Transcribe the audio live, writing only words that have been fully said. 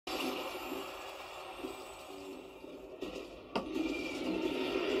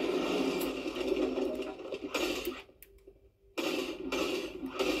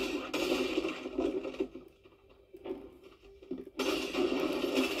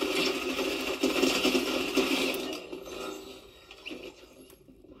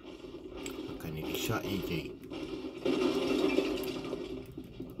shot EG.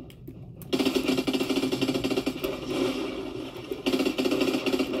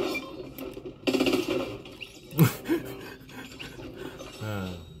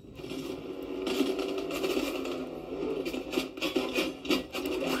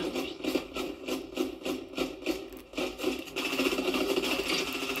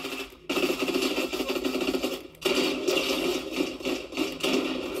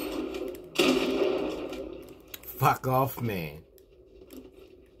 Fuck off, man.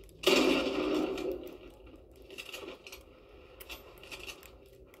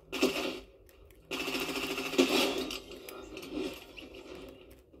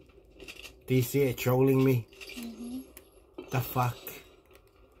 Do you see it trolling me? The fuck?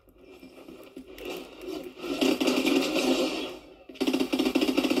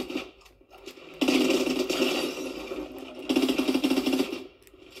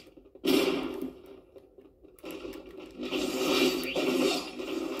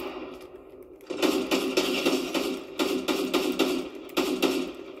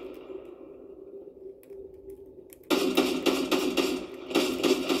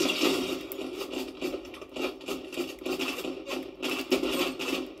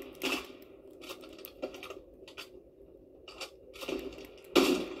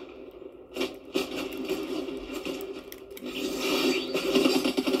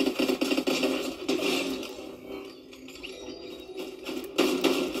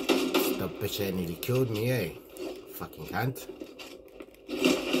 That bitch that nearly killed me, eh? Fucking cunt.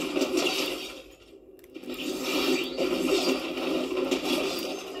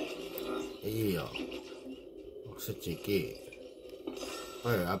 Yeah. I'm such a kid.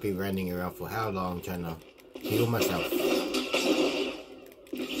 Bro, I've been running around for how long trying to heal myself?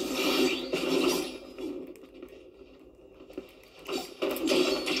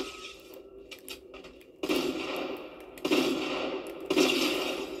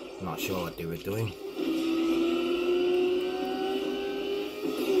 Not sure what they were doing.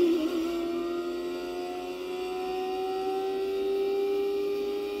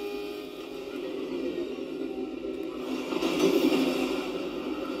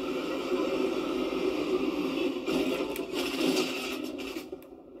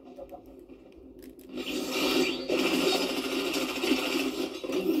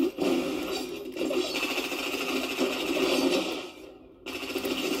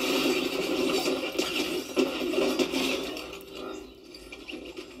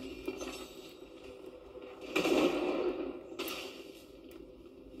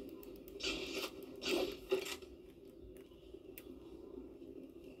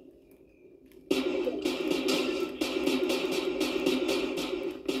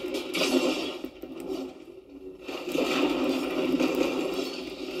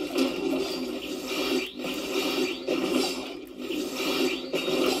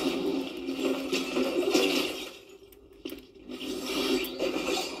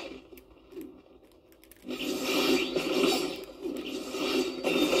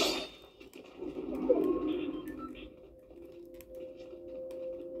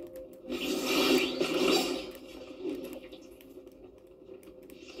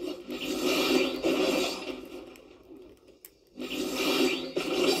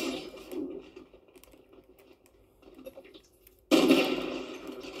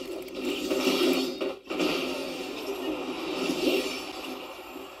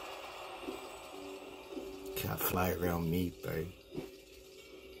 Can't fly around me, bro.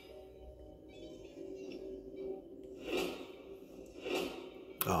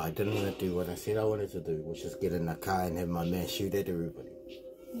 Oh, I didn't even do what I said I wanted to do, which is get in the car and have my man shoot at everybody.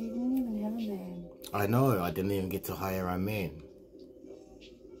 You didn't even have a man. I know, I didn't even get to hire a man.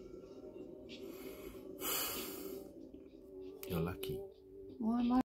 You're lucky. Why am I?